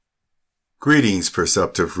Greetings,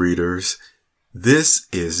 perceptive readers. This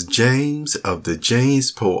is James of the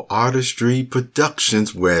James Poe Artistry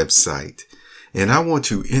Productions website, and I want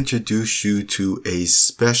to introduce you to a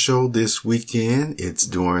special this weekend. It's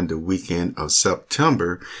during the weekend of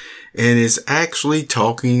September, and it's actually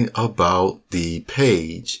talking about the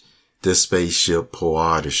page, The Spaceship Poe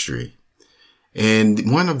Artistry.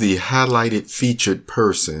 And one of the highlighted featured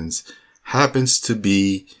persons happens to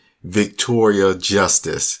be Victoria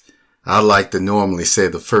Justice. I like to normally say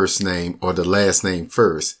the first name or the last name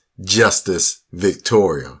first, Justice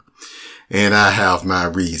Victoria. And I have my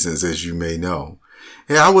reasons, as you may know.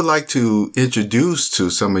 And I would like to introduce to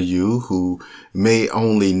some of you who may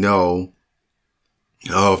only know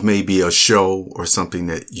of maybe a show or something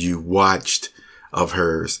that you watched of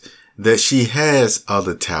hers, that she has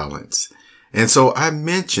other talents. And so I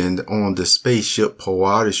mentioned on the Spaceship Poe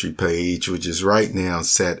Artistry page, which is right now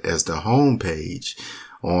set as the home page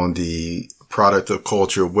on the Product of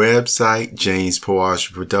Culture website, James Poe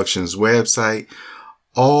Artistry Productions website,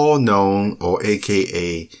 all known or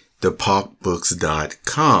aka the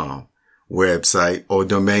popbooks.com website or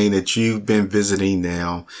domain that you've been visiting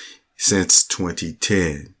now since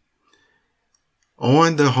 2010.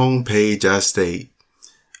 On the home page, I state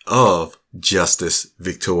of Justice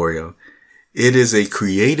Victoria, it is a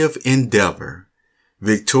creative endeavor.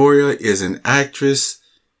 Victoria is an actress.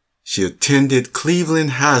 She attended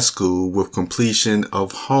Cleveland High School with completion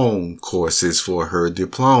of home courses for her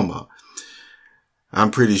diploma.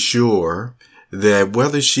 I'm pretty sure that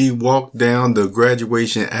whether she walked down the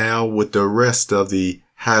graduation aisle with the rest of the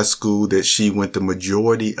high school that she went the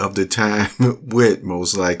majority of the time with,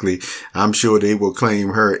 most likely, I'm sure they will claim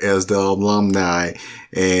her as the alumni,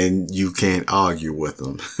 and you can't argue with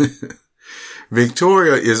them.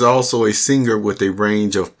 Victoria is also a singer with a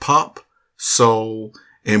range of pop, soul,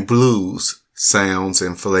 and blues sounds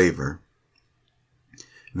and flavor.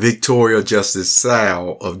 Victoria Justice's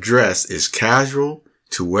style of dress is casual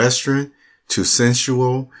to Western to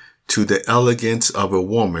sensual to the elegance of a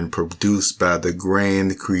woman produced by the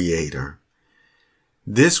grand creator.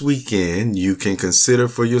 This weekend, you can consider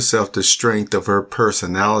for yourself the strength of her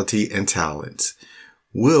personality and talents.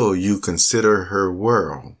 Will you consider her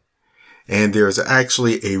world? And there's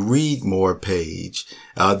actually a read more page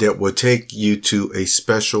that will take you to a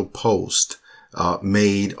special post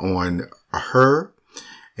made on her,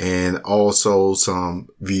 and also some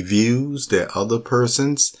reviews that other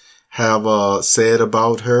persons have said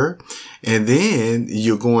about her. And then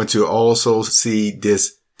you're going to also see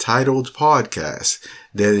this titled podcast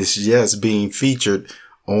that is just being featured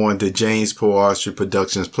on the James Poe Artistry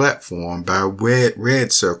Productions platform by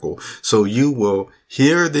Red Circle. So you will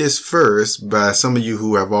hear this first by some of you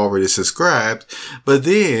who have already subscribed, but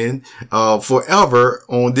then forever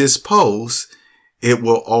on this post, it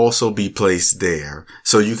will also be placed there.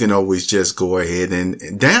 So you can always just go ahead and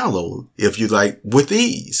download, if you like, with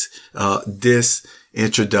ease, this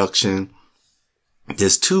introduction,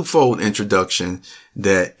 this twofold introduction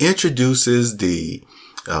that introduces the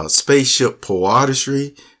Spaceship Poe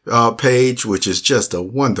Artistry page, which is just a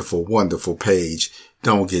wonderful, wonderful page.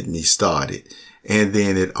 Don't get me started. And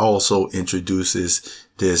then it also introduces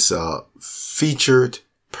this featured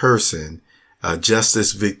person,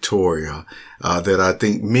 Justice Victoria, that I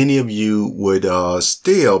think many of you would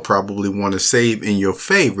still probably want to save in your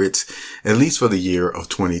favorites, at least for the year of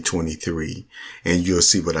 2023. And you'll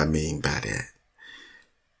see what I mean by that.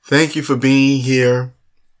 Thank you for being here.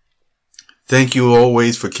 Thank you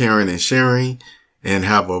always for caring and sharing, and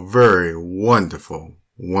have a very wonderful,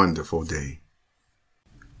 wonderful day.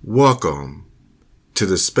 Welcome to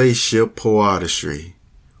the Spaceship Poe Artistry,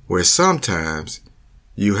 where sometimes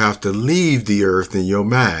you have to leave the earth in your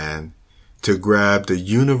mind to grab the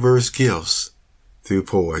universe gifts through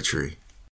poetry.